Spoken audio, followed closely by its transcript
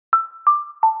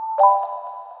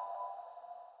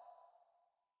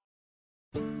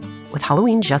With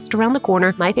Halloween just around the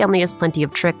corner, my family has plenty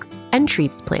of tricks and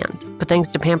treats planned. But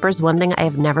thanks to Pampers, one thing I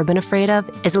have never been afraid of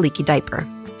is a leaky diaper.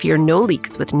 Fear no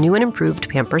leaks with new and improved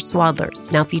Pampers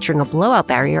Swaddlers, now featuring a blowout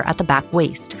barrier at the back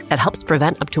waist that helps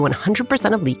prevent up to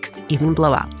 100% of leaks, even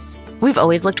blowouts. We've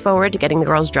always looked forward to getting the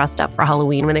girls dressed up for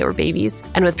Halloween when they were babies.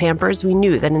 And with Pampers, we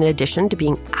knew that in addition to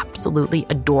being absolutely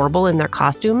adorable in their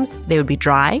costumes, they would be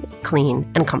dry,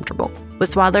 clean, and comfortable.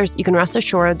 With Swaddlers, you can rest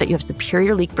assured that you have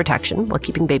superior leak protection while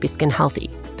keeping baby skin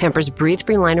healthy. Pampers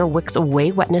Breathe-Free Liner wicks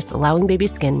away wetness, allowing baby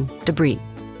skin to breathe,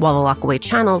 while the lock-away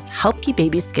channels help keep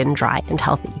baby skin dry and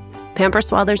healthy. Pampers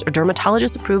Swaddlers are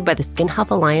dermatologist approved by the Skin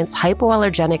Health Alliance,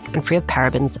 hypoallergenic, and free of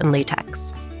parabens and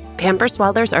latex. Pampers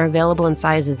Swaddlers are available in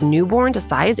sizes newborn to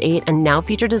size 8 and now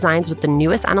feature designs with the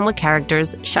newest animal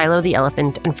characters, Shiloh the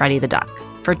elephant and Freddie the duck.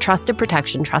 For trusted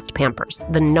protection, trust Pampers,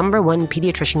 the #1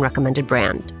 pediatrician recommended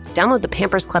brand. Download the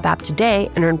Pampers Club app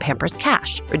today and earn Pampers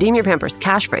Cash. Redeem your Pampers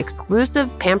Cash for exclusive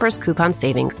Pampers coupon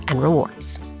savings and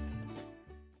rewards.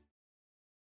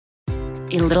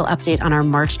 A little update on our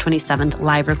March 27th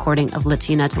live recording of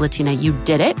Latina to Latina. You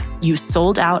did it. You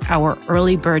sold out our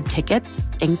early bird tickets.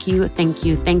 Thank you, thank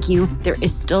you, thank you. There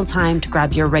is still time to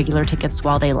grab your regular tickets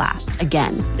while they last.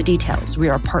 Again, the details. We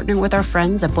are partnering with our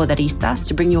friends at Poderistas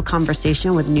to bring you a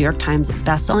conversation with New York Times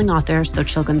bestselling author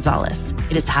Xochitl Gonzalez.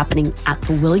 It is happening at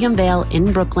the William Vale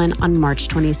in Brooklyn on March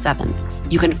 27th.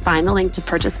 You can find the link to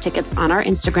purchase tickets on our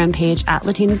Instagram page at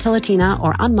Latina to Latina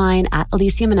or on mine at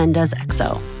Alicia Menendez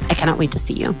XO. I cannot wait to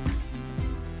see you.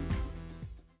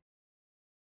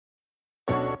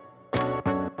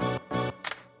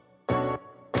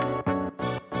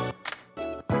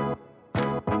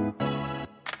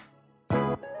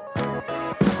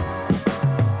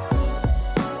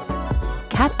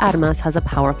 Kat Armas has a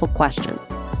powerful question.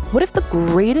 What if the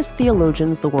greatest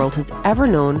theologians the world has ever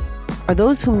known are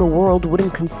those whom the world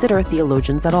wouldn't consider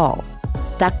theologians at all?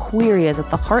 That query is at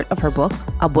the heart of her book,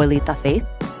 Abuelita Faith,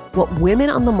 What Women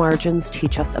on the Margins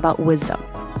Teach Us About Wisdom.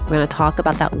 We're going to talk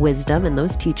about that wisdom and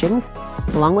those teachings,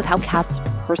 along with how Kat's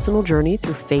personal journey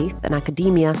through faith and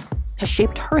academia has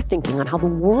shaped her thinking on how the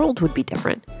world would be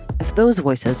different if those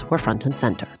voices were front and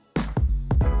center.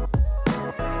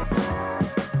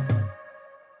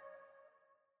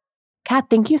 Kat,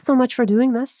 thank you so much for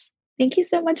doing this. Thank you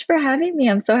so much for having me.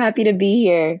 I'm so happy to be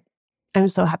here. I'm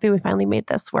so happy we finally made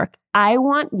this work. I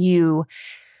want you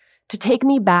to take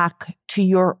me back to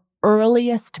your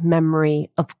earliest memory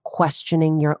of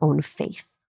questioning your own faith.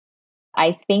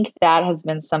 I think that has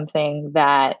been something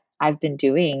that I've been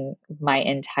doing my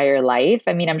entire life.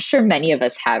 I mean, I'm sure many of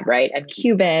us have, right? I'm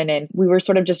Cuban and we were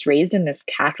sort of just raised in this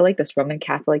Roman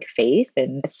Catholic faith.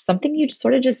 And it's something you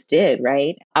sort of just did,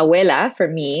 right? Abuela, for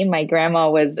me, my grandma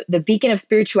was the beacon of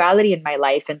spirituality in my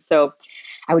life. And so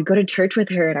I would go to church with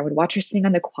her and I would watch her sing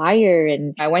on the choir.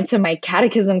 And I went to my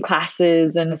catechism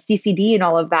classes and CCD and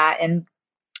all of that. And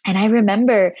I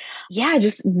remember,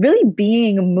 just really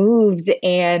being moved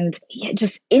and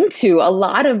just into a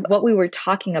lot of what we were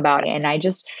talking about. And I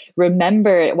just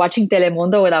remember watching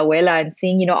Telemundo with Abuela and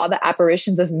seeing, all the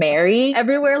apparitions of Mary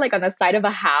everywhere, like on the side of a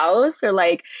house, or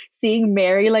like seeing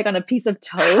Mary like on a piece of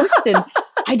toast. And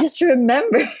I just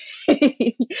remember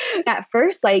at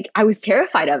first, like I was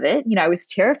terrified of it. I was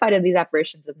terrified of these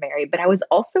apparitions of Mary, but I was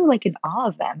also like in awe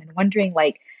of them and wondering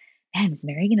like, man, is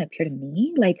Mary going to appear to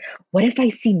me? Like, what if I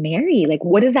see Mary? Like,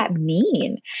 what does that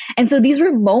mean? And so these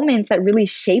were moments that really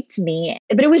shaped me,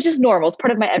 but it was just normal. It's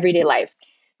part of my everyday life.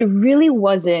 It really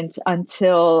wasn't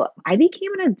until I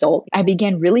became an adult, I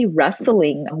began really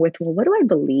wrestling with, well, what do I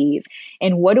believe?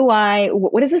 And what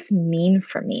does this mean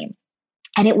for me?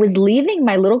 And it was leaving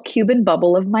my little Cuban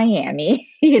bubble of Miami,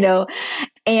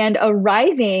 and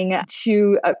arriving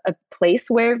to a place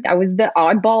where I was the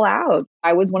oddball out.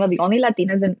 I was one of the only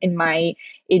Latinas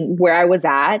in where I was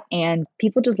at. And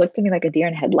people just looked at me like a deer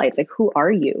in headlights. Like, who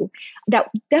are you? That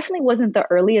definitely wasn't the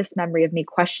earliest memory of me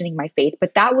questioning my faith,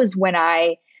 but that was when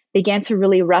I began to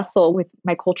really wrestle with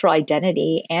my cultural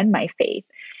identity and my faith.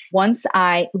 Once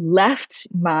I left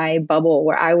my bubble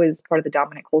where I was part of the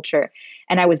dominant culture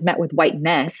and I was met with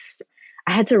whiteness,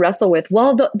 I had to wrestle with,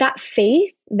 that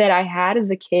faith that I had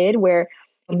as a kid where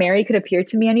Mary could appear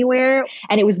to me anywhere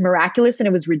and it was miraculous and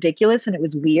it was ridiculous and it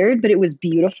was weird, but it was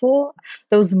beautiful.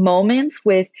 Those moments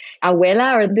with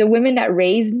Abuela or the women that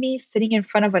raised me sitting in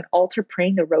front of an altar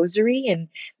praying the rosary and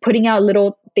putting out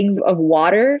little things of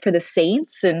water for the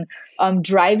saints and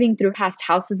driving through past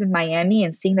houses in Miami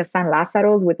and seeing the San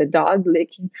Lazaros with the dog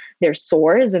licking their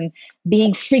sores and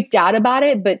being freaked out about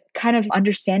it, but kind of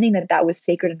understanding that that was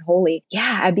sacred and holy.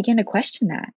 Yeah, I began to question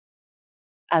that.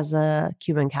 as a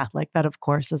Cuban Catholic. That, of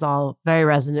course, is all very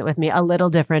resonant with me. A little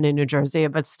different in New Jersey,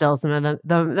 but still some of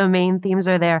the main themes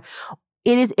are there.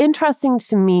 It is interesting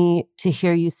to me to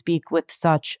hear you speak with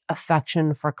such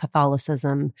affection for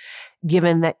Catholicism,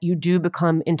 given that you do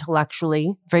become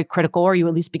intellectually very critical, or you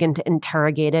at least begin to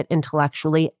interrogate it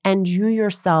intellectually, and you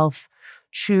yourself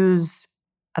choose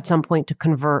at some point to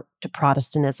convert to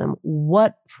Protestantism.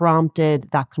 What prompted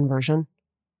that conversion?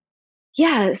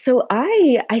 Yeah, so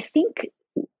I think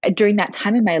during that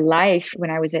time in my life when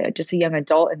I was just a young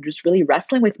adult and just really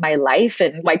wrestling with my life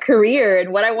and my career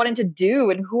and what I wanted to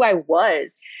do and who I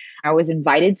was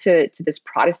invited to this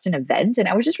Protestant event, and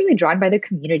I was just really drawn by the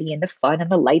community and the fun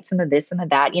and the lights and the this and the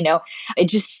that. It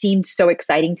just seemed so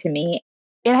exciting to me.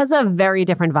 It has a very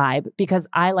different vibe because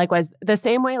I likewise, the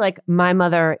same way, like my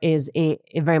mother is a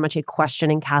very much a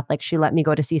questioning Catholic. She let me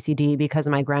go to CCD because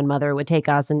my grandmother would take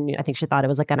us. And I think she thought it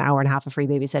was like an hour and a half of free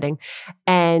babysitting.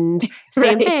 And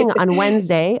same Right. thing on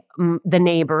Wednesday, the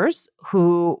neighbors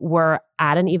who were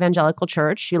at an evangelical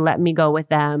church, she let me go with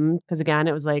them because again,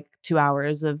 it was like 2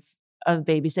 hours of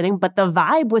babysitting, but the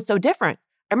vibe was so different.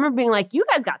 I remember being like, you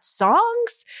guys got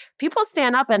songs? People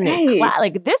stand up and they clap.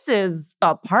 Like, this is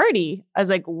a party. I was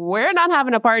like, we're not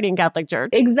having a party in Catholic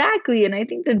Church. Exactly. And I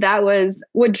think that was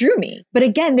what drew me. But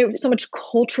again, there was so much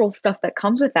cultural stuff that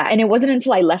comes with that. And it wasn't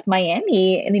until I left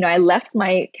Miami and, I left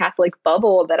my Catholic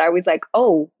bubble that I was like,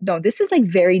 oh, no, this is like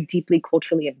very deeply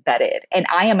culturally embedded. And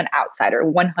I am an outsider,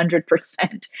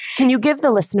 100%. Can you give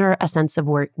the listener a sense of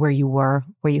where you were,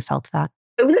 where you felt that?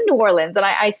 It was in New Orleans, and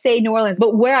I say New Orleans,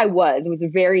 but where I was, it was a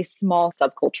very small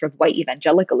subculture of white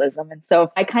evangelicalism. And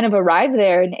so I kind of arrived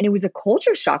there and it was a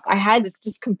culture shock. I had this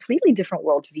just completely different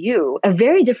worldview, a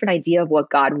very different idea of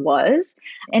what God was.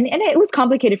 And it was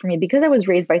complicated for me because I was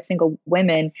raised by single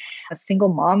women, a single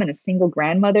mom and a single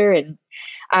grandmother. And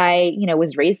I,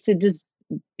 was raised to just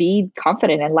be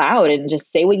confident and loud and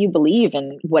just say what you believe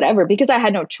and whatever, because I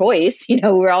had no choice.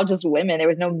 We're all just women. There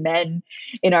was no men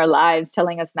in our lives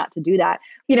telling us not to do that.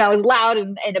 I was loud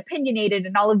and opinionated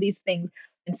and all of these things.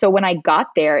 And so when I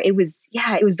got there, it was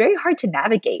very hard to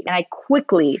navigate. And I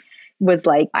quickly was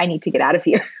like, I need to get out of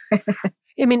here.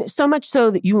 I mean, so much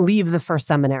so that you leave the first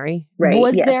seminary. Right,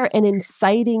 Was yes. there an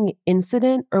inciting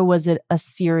incident or was it a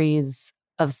series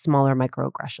of smaller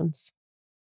microaggressions?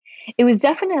 It was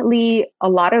definitely a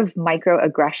lot of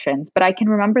microaggressions, but I can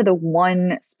remember the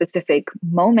one specific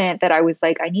moment that I was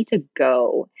like, I need to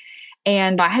go.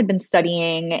 And I had been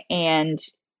studying and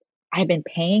I had been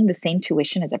paying the same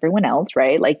tuition as everyone else,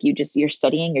 right? Like you're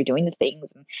studying, you're doing the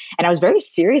things. And I was very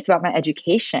serious about my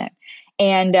education.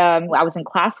 And I was in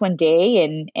class one day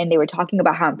and they were talking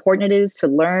about how important it is to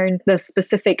learn the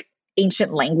specific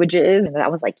ancient languages. And I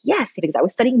was like, yes, because I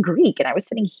was studying Greek and I was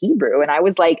studying Hebrew and I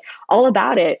was like all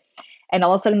about it. And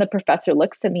all of a sudden the professor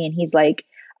looks at me and he's like,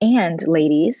 and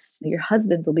ladies, your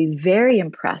husbands will be very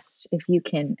impressed if you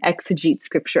can exegete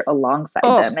scripture alongside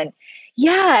them. And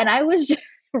and I was just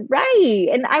right.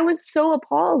 And I was so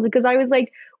appalled because I was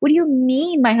like, what do you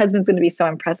mean my husband's going to be so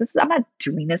impressed? I'm not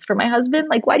doing this for my husband.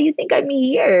 Like, why do you think I'm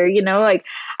here? Like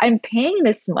I'm paying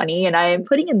this money and I'm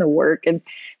putting in the work. And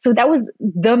so that was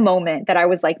the moment that I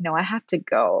was like, no, I have to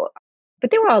go.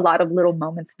 But there were a lot of little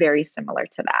moments very similar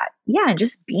to that. Yeah, and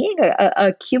just being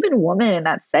a Cuban woman in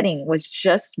that setting was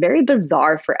just very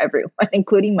bizarre for everyone,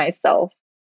 including myself.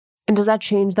 And does that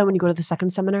change then when you go to the second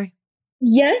seminary?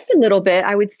 Yes, a little bit,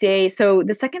 I would say. So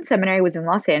the second seminary was in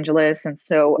Los Angeles. And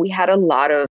so we had a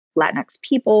lot of Latinx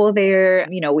people there.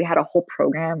 We had a whole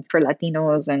program for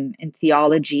Latinos and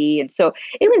theology. And so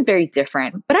it was very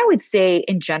different. But I would say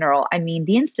in general,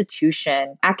 the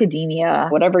institution, academia,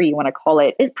 whatever you want to call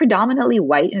it, is predominantly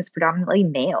white and is predominantly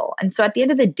male. And so at the end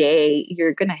of the day,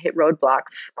 you're going to hit roadblocks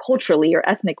culturally or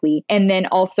ethnically. And then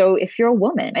also if you're a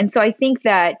woman. And so I think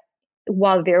that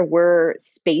while there were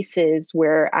spaces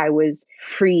where I was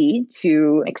free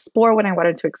to explore what I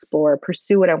wanted to explore,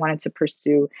 pursue what I wanted to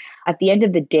pursue, at the end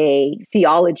of the day,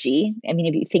 theology, if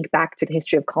you think back to the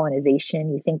history of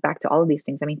colonization, you think back to all of these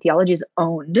things, theology is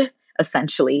owned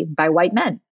essentially by white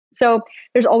men. So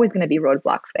there's always going to be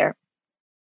roadblocks there.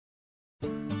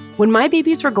 When my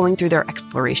babies were going through their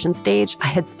exploration stage, I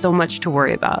had so much to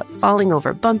worry about. Falling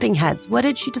over, bumping heads. What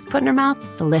did she just put in her mouth?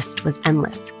 The list was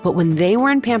endless. But when they were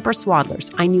in Pampers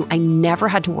Swaddlers, I knew I never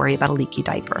had to worry about a leaky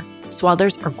diaper.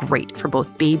 Swaddlers are great for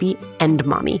both baby and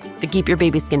mommy. They keep your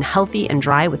baby's skin healthy and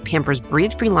dry with Pampers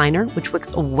Breathe-Free Liner, which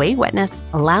wicks away wetness,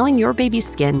 allowing your baby's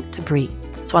skin to breathe.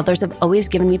 Swaddlers have always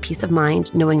given me peace of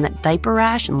mind knowing that diaper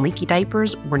rash and leaky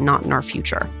diapers were not in our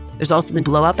future. There's also the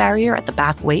blowout barrier at the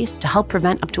back waist to help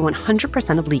prevent up to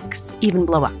 100% of leaks, even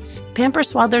blowouts.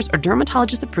 Pampers Swaddlers are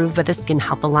dermatologist approved by the Skin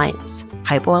Health Alliance,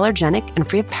 hypoallergenic and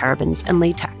free of parabens and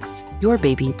latex. Your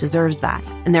baby deserves that.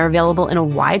 And they're available in a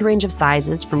wide range of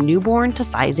sizes from newborn to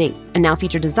size 8, and now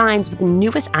feature designs with the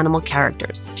newest animal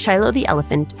characters, Shiloh the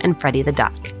elephant and Freddie the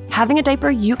duck. Having a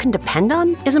diaper you can depend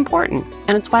on is important,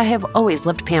 and it's why I have always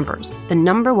loved Pampers, the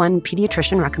 #1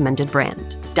 pediatrician-recommended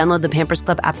brand. Download the Pampers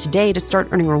Club app today to start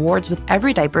earning rewards with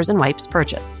every diapers and wipes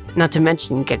purchase. Not to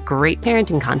mention, get great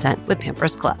parenting content with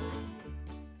Pampers Club.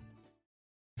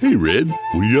 Hey, Red,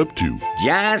 what are you up to?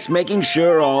 Just making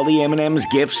sure all the M&M's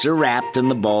gifts are wrapped and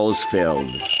the bowls filled.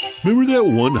 Remember that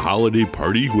one holiday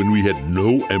party when we had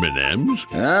no M&Ms?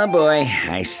 Oh boy,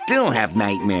 I still have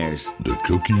nightmares. The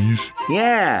cookies?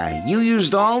 Yeah, you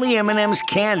used all the M&M's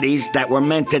candies that were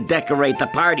meant to decorate the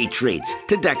party treats,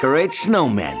 to decorate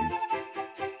snowmen.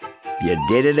 You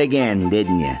did it again,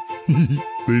 didn't you?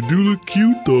 They do look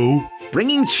cute, though.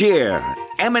 Bringing cheer,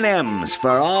 M&M's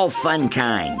for all fun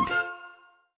kind.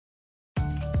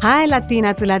 Hi,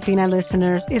 Latina to Latina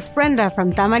listeners. It's Brenda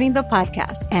from Tamarindo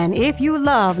Podcast. And if you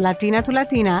love Latina to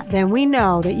Latina, then we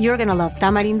know that you're going to love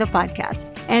Tamarindo Podcast.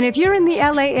 And if you're in the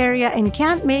LA area and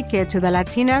can't make it to the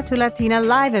Latina to Latina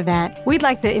live event, we'd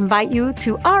like to invite you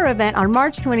to our event on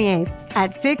March 28th.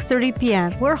 At 6:30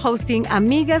 p.m., we're hosting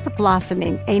Amigas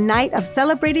Blossoming, a night of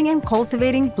celebrating and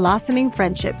cultivating blossoming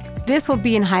friendships. This will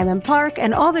be in Highland Park,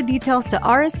 and all the details to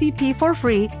RSVP for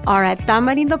free are at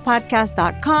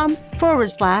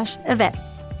tamarindopodcast.com/events.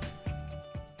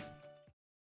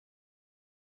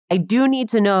 I do need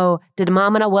to know, did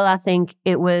Mom and Abuela think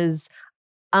it was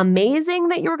amazing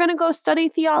that you were going to go study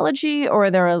theology, or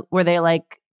were they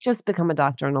like, just become a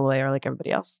doctor and a lawyer like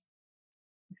everybody else?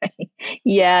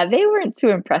 Yeah, they weren't too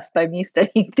impressed by me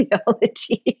studying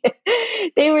theology.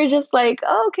 They were just like,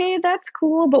 oh, okay, that's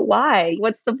cool, but why?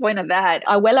 What's the point of that?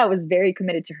 Abuela was very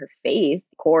committed to her faith,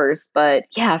 of course, but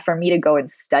yeah, for me to go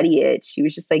and study it, she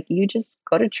was just like, you just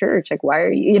go to church. Like, why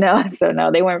are you, So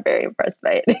no, they weren't very impressed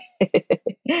by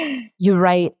it. You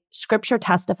write, Scripture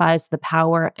testifies to the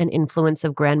power and influence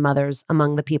of grandmothers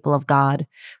among the people of God.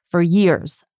 For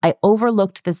years, I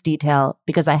overlooked this detail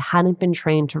because I hadn't been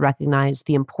trained to recognize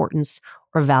the importance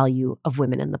or value of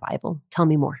women in the Bible. Tell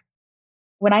me more.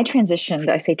 When I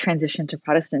transitioned to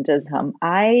Protestantism,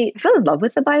 I fell in love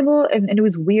with the Bible. And it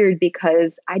was weird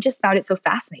because I just found it so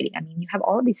fascinating. I mean, you have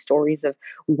all of these stories of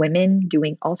women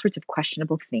doing all sorts of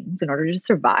questionable things in order to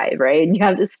survive, right? And you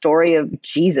have this story of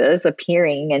Jesus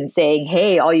appearing and saying,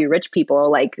 hey, all you rich people,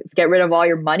 like, get rid of all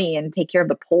your money and take care of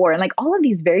the poor. And like all of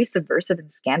these very subversive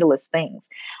and scandalous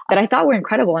things that I thought were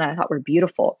incredible and I thought were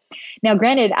beautiful. Now,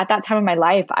 granted, at that time of my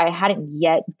life, I hadn't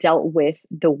yet dealt with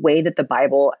the way that the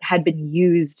Bible had been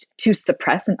used to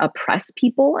suppress and oppress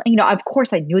people. Of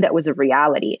course, I knew that was a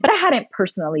reality, but I hadn't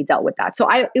personally dealt with that. So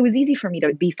it was easy for me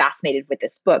to be fascinated with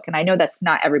this book. And I know that's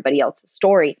not everybody else's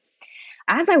story.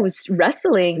 As I was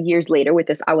wrestling years later with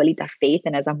this Abuelita faith,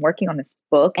 and as I'm working on this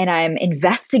book and I'm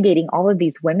investigating all of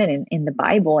these women in the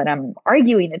Bible, and I'm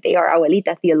arguing that they are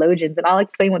Abuelita theologians, and I'll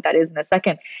explain what that is in a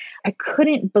second, I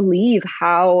couldn't believe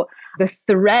how the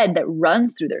thread that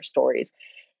runs through their stories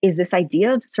is this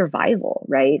idea of survival,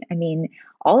 right? I mean,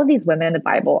 all of these women in the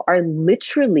Bible are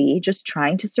literally just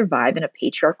trying to survive in a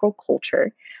patriarchal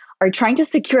culture, are trying to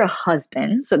secure a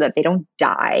husband so that they don't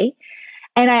die.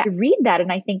 And I read that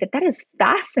and I think that is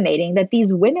fascinating that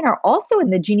these women are also in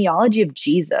the genealogy of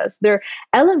Jesus. They're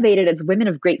elevated as women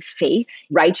of great faith,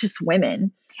 righteous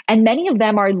women. And many of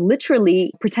them are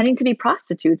literally pretending to be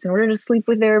prostitutes in order to sleep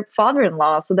with their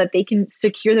father-in-law so that they can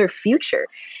secure their future.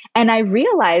 And I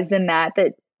realized in that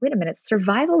wait a minute,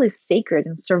 survival is sacred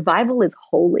and survival is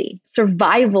holy.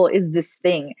 Survival is this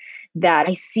thing that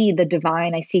I see the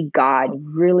divine, I see God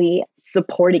really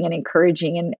supporting and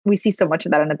encouraging. And we see so much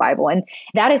of that in the Bible. And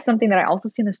that is something that I also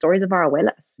see in the stories of our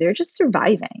abuelas. They're just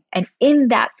surviving. And in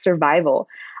that survival,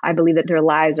 I believe that their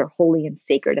lives are holy and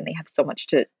sacred and they have so much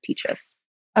to teach us.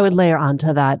 I would layer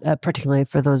onto that, particularly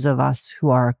for those of us who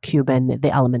are Cuban,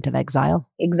 the element of exile.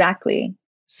 Exactly.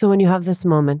 So when you have this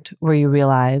moment where you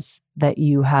realize that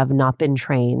you have not been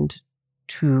trained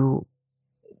to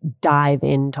dive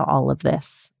into all of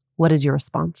this, what is your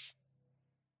response?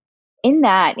 In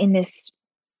this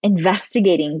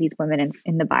investigating these women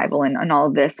in the Bible and all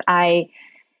of this, I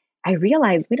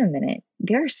realized, wait a minute,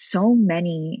 there are so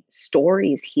many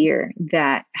stories here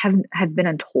that have been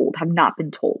untold, have not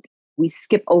been told. We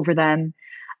skip over them.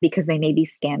 because they may be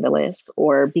scandalous,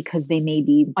 or because they may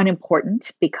be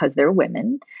unimportant because they're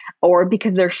women, or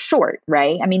because they're short,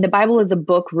 right? I mean, the Bible is a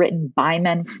book written by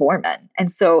men for men.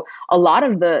 And so a lot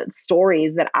of the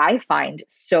stories that I find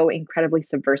so incredibly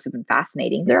subversive and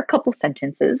fascinating, there are a couple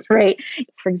sentences, right?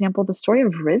 For example, the story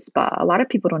of Rizpah. A lot of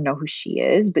people don't know who she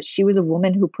is, but she was a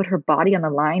woman who put her body on the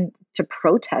line to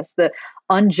protest the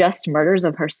unjust murders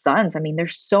of her sons. I mean,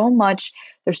 there's so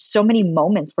many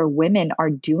moments where women are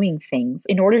doing things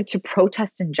in order to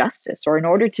protest injustice or in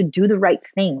order to do the right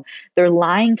thing. They're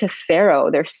lying to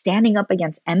Pharaoh. They're standing up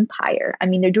against empire. I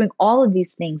mean, they're doing all of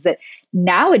these things that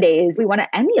nowadays we want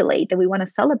to emulate, that we want to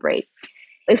celebrate.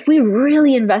 If we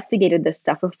really investigated this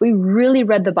stuff, if we really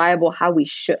read the Bible how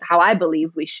I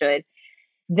believe we should,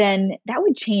 then that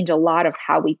would change a lot of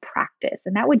how we practice.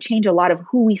 And that would change a lot of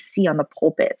who we see on the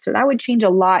pulpit. So that would change a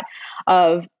lot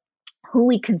of who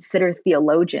we consider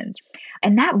theologians.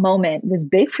 And that moment was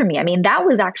big for me. I mean, that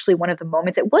was actually one of the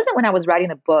moments. It wasn't when I was writing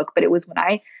the book, but it was when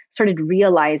I started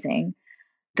realizing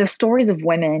the stories of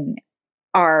women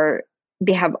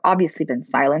they have obviously been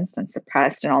silenced and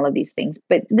suppressed and all of these things,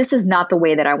 but this is not the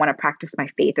way that I want to practice my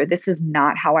faith, or this is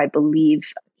not how I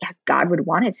believe God would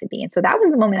want it to be. And so that was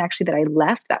the moment actually that I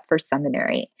left that first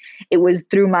seminary. It was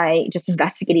through my just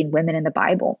investigating women in the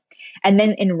Bible. And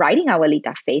then in writing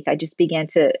Abuelita Faith, I just began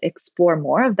to explore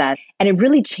more of that. And it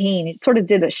really changed. It sort of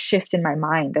did a shift in my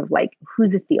mind of like,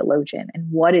 who's a theologian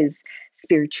and what is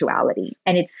spirituality?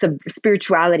 And it's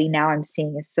spirituality now I'm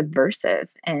seeing is subversive,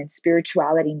 and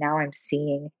spirituality now I'm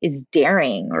seeing is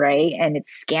daring, right? And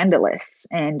it's scandalous,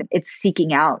 and it's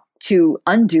seeking out to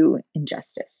undo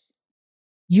injustice.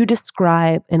 You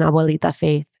describe in Abuelita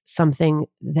Faith something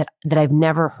that I've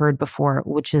never heard before,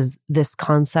 which is this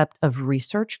concept of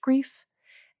research grief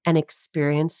and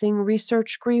experiencing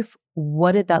research grief.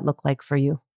 What did that look like for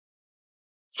you?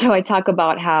 So I talk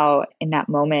about how in that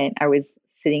moment I was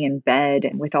sitting in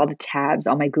bed with all the tabs,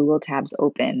 all my Google tabs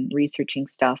open, researching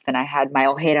stuff. And I had my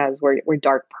ojeras were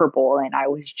dark purple, and I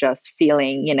was just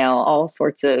feeling, all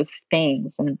sorts of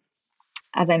things. And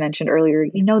as I mentioned earlier,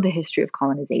 we know the history of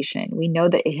colonization. We know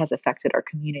that it has affected our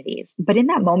communities. But in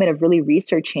that moment of really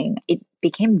researching, it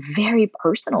became very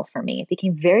personal for me. It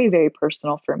became very, very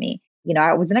personal for me.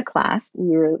 I was in a class.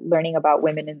 We were learning about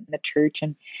women in the church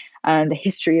and the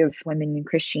history of women in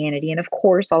Christianity. And of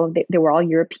course, they were all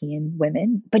European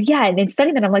women. But yeah, and in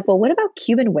studying that, I'm like, well, what about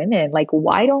Cuban women? Like,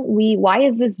 why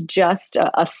is this just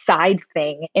a side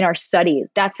thing in our studies?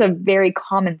 That's a very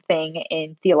common thing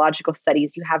in theological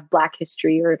studies. You have Black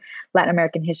history or Latin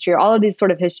American history or all of these sort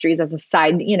of histories as a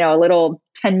side, a little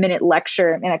 10-minute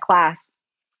lecture in a class.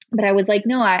 But I was like,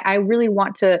 no, I really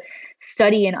want to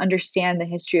study and understand the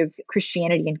history of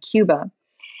Christianity in Cuba.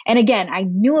 And again, I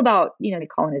knew about, the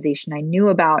colonization. I knew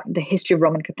about the history of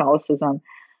Roman Catholicism.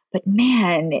 But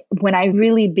man, when I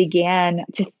really began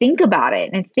to think about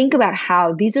it and think about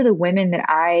how these are the women that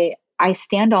I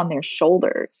stand on their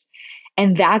shoulders,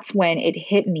 and that's when it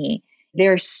hit me.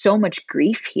 There's so much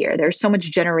grief here. There's so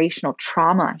much generational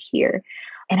trauma here.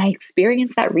 And I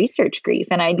experienced that research grief,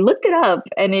 and I looked it up,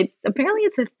 and apparently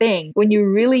it's a thing when you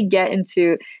really get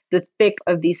into the thick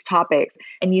of these topics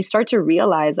and you start to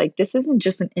realize like this isn't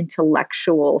just an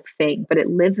intellectual thing, but it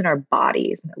lives in our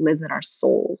bodies and it lives in our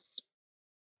souls.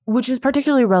 Which is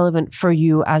particularly relevant for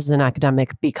you as an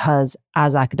academic, because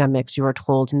as academics, you are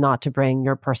told not to bring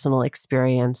your personal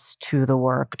experience to the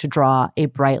work, to draw a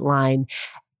bright line.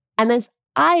 And as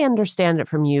I understand it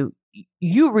from you,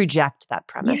 you reject that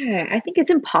premise. Yeah, I think it's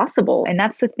impossible. And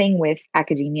that's the thing with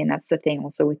academia. And that's the thing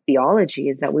also with theology,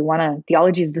 is that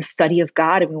theology is the study of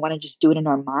God, and we want to just do it in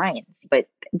our minds. But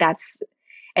that's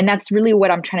really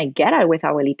what I'm trying to get at with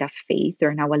Abuelita Faith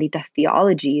or in Abuelita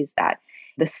theology, is that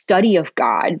the study of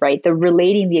God, right? The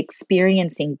relating, the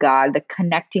experiencing God, the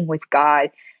connecting with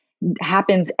God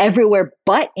happens everywhere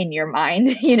but in your mind,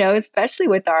 especially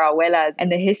with our abuelas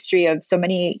and the history of so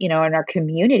many, in our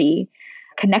community.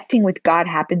 Connecting with God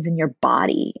happens in your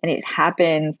body, and it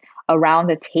happens around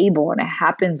the table, and it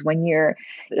happens when you're,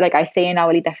 like I say in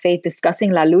Abuelita Faith,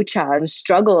 discussing la lucha, the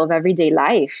struggle of everyday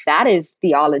life. That is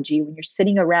theology. When you're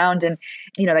sitting around and,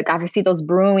 the cafecito's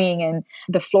brewing and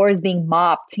the floor is being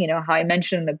mopped, how I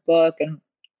mentioned in the book.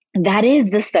 And that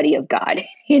is the study of God,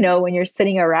 when you're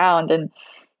sitting around and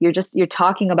you're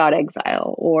talking about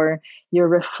exile, or you're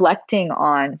reflecting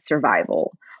on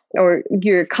survival, or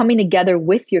you're coming together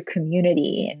with your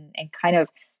community and kind of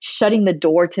shutting the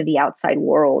door to the outside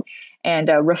world and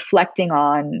reflecting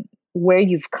on where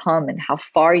you've come and how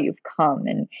far you've come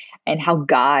and how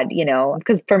God,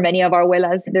 because for many of our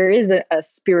abuelas, there is a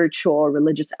spiritual or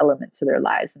religious element to their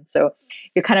lives. And so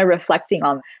you're kind of reflecting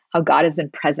on how God has been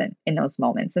present in those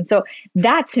moments. And so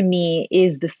that to me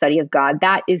is the study of God.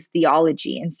 That is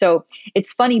theology. And so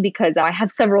it's funny because I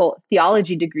have several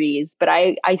theology degrees, but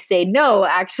I say, no,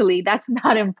 actually, that's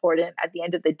not important at the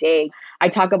end of the day. I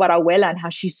talk about Abuela and how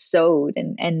she sewed,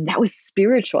 and that was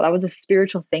spiritual. That was a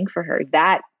spiritual thing for her.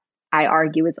 That, I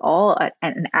argue, is all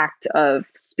an act of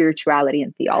spirituality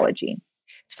and theology.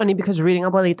 It's funny because reading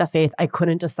Abuelita Faith, I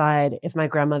couldn't decide if my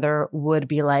grandmother would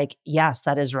be like, yes,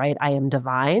 that is right, I am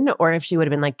divine, or if she would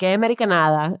have been like, que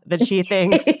americanada, that she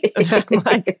thinks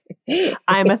like,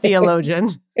 I'm a theologian.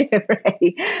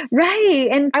 Right.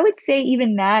 And I would say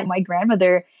even that my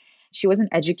grandmother, she wasn't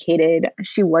educated.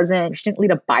 She didn't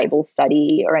lead a Bible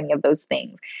study or any of those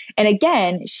things. And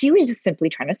again, she was just simply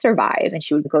trying to survive. And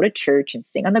she would go to church and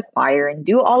sing on the choir and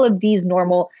do all of these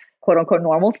normal, quote unquote,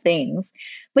 normal things.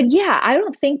 But yeah, I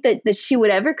don't think that she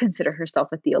would ever consider herself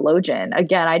a theologian.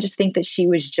 Again, I just think that she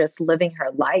was just living her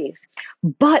life.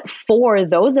 But for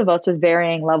those of us with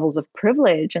varying levels of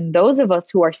privilege, and those of us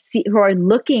who are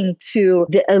looking to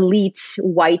the elite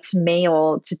white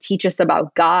male to teach us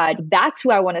about God, that's who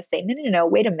I want to say, no,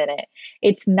 wait a minute.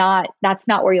 That's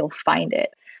not where you'll find it.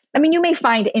 I mean, you may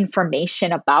find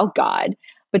information about God,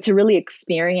 but to really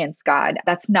experience God,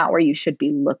 that's not where you should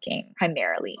be looking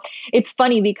primarily. It's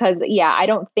funny because, yeah, I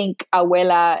don't think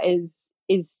Abuela is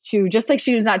too, just like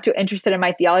she was not too interested in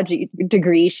my theology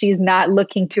degree, she's not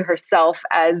looking to herself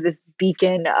as this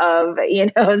beacon of,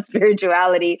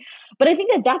 spirituality. But I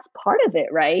think that that's part of it,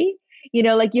 right?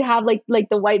 Like you have like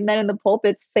the white men in the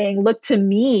pulpits saying, look to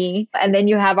me. And then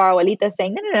you have our abuelita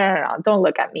saying, no, don't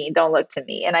look at me. Don't look to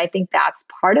me. And I think that's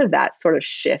part of that sort of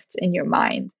shift in your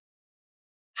mind.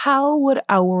 How would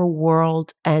our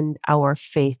world and our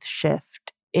faith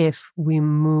shift if we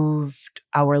moved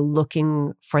our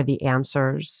looking for the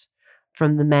answers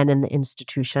from the men and the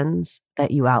institutions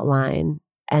that you outline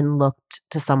and looked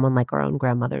to someone like our own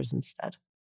grandmothers instead?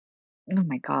 Oh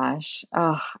my gosh.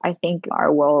 I think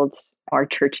our world, our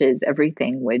churches,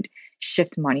 everything would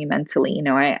shift monumentally.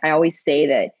 I always say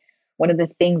that one of the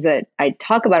things that I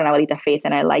talk about in Abuelita Faith,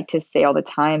 and I like to say all the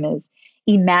time, is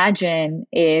imagine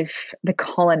if the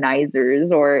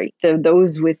colonizers or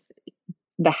those with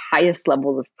the highest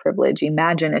levels of privilege,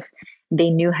 imagine if they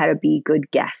knew how to be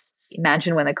good guests.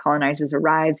 Imagine when the colonizers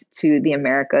arrived to the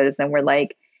Americas and were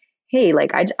like, hey,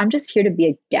 like I'm just here to be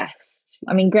a guest.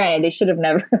 I mean, granted, they should have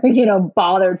never,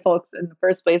 bothered folks in the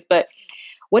first place, but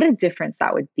what a difference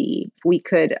that would be if we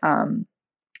could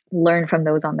learn from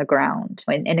those on the ground.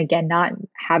 And again, not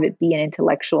have it be an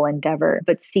intellectual endeavor,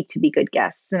 but seek to be good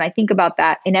guests. And I think about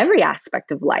that in every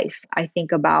aspect of life. I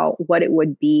think about what it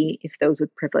would be if those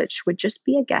with privilege would just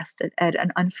be a guest at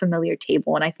an unfamiliar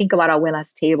table. And I think about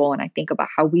Abuela's table, and I think about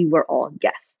how we were all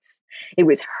guests. It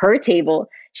was her table.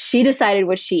 She decided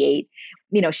what she ate.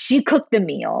 She cooked the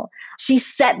meal. She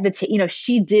set the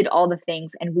she did all the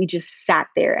things, and we just sat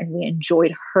there and we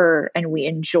enjoyed her, and we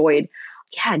enjoyed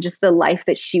just the life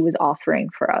that she was offering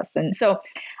for us. And so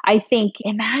I think,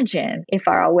 imagine if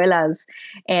our abuelas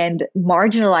and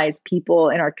marginalized people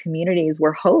in our communities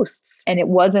were hosts, and it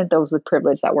wasn't those with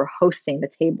privilege that were hosting the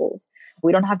tables.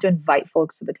 We don't have to invite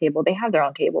folks to the table. They have their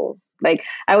own tables. Like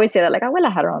I always say that, like, Abuela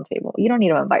had her own table. You don't need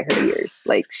to invite her to yours.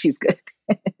 Like, she's good.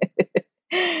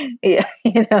 Yeah,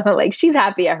 like she's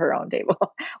happy at her own table.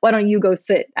 Why don't you go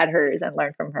sit at hers and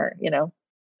learn from her,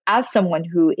 As someone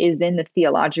who is in the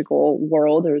theological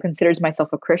world or considers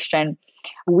myself a Christian,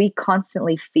 we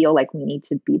constantly feel like we need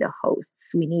to be the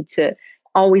hosts. We need to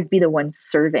always be the ones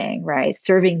serving, right?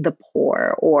 Serving the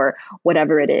poor or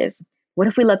whatever it is. What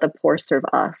if we let the poor serve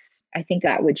us? I think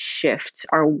that would shift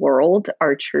our world,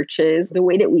 our churches, the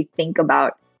way that we think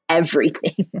about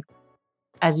everything.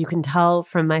 As you can tell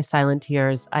from my silent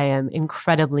tears, I am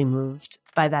incredibly moved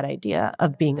by that idea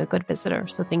of being a good visitor.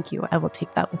 So thank you. I will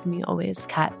take that with me always.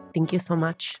 Kat, thank you so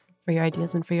much for your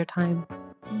ideas and for your time.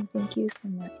 Thank you so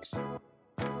much.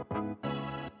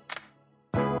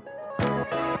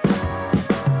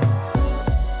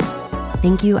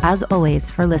 Thank you, as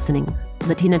always, for listening.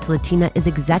 Latina to Latina is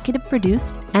executive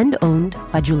produced and owned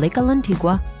by Juleka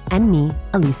Lantigua and me,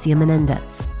 Alicia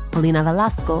Menendez. Paulina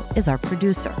Velasco is our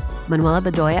producer. Manuela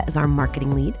Bedoya is our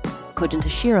marketing lead. Kojin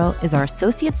Tashiro is our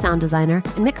associate sound designer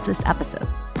and mixed this episode.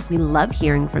 We love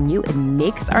hearing from you. It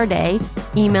makes our day.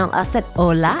 Email us at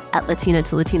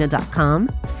hola@latinatolatina.com.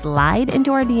 Slide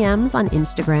into our DMs on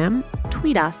Instagram.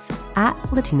 Tweet us at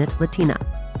 @latinatolatina.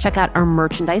 Check out our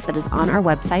merchandise that is on our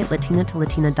website,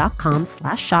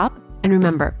 latinatolatina.com/shop. And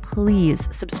remember, please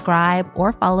subscribe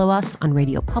or follow us on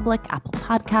Radio Public, Apple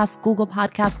Podcasts, Google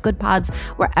Podcasts, Good Pods,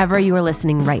 wherever you are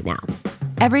listening right now.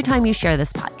 Every time you share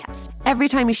this podcast, every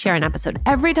time you share an episode,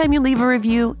 every time you leave a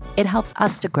review, it helps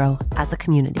us to grow as a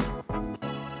community.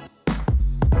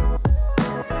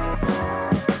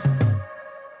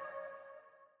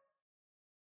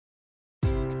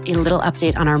 A little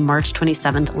update on our March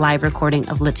 27th live recording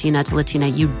of Latina to Latina.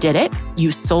 You did it.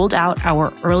 You sold out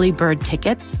our early bird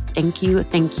tickets. Thank you,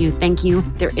 thank you, thank you.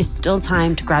 There is still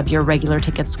time to grab your regular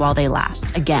tickets while they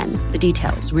last. Again, the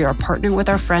details. We are partnering with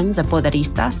our friends at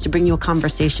Poderistas to bring you a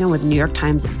conversation with New York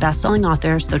Times bestselling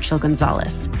author Xochitl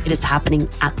Gonzalez. It is happening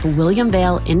at the William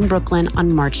Vale in Brooklyn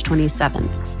on March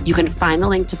 27th. You can find the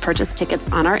link to purchase tickets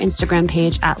on our Instagram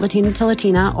page at Latina to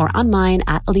Latina or on mine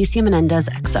at Alicia Menendez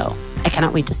XO. I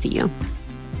cannot wait to see you.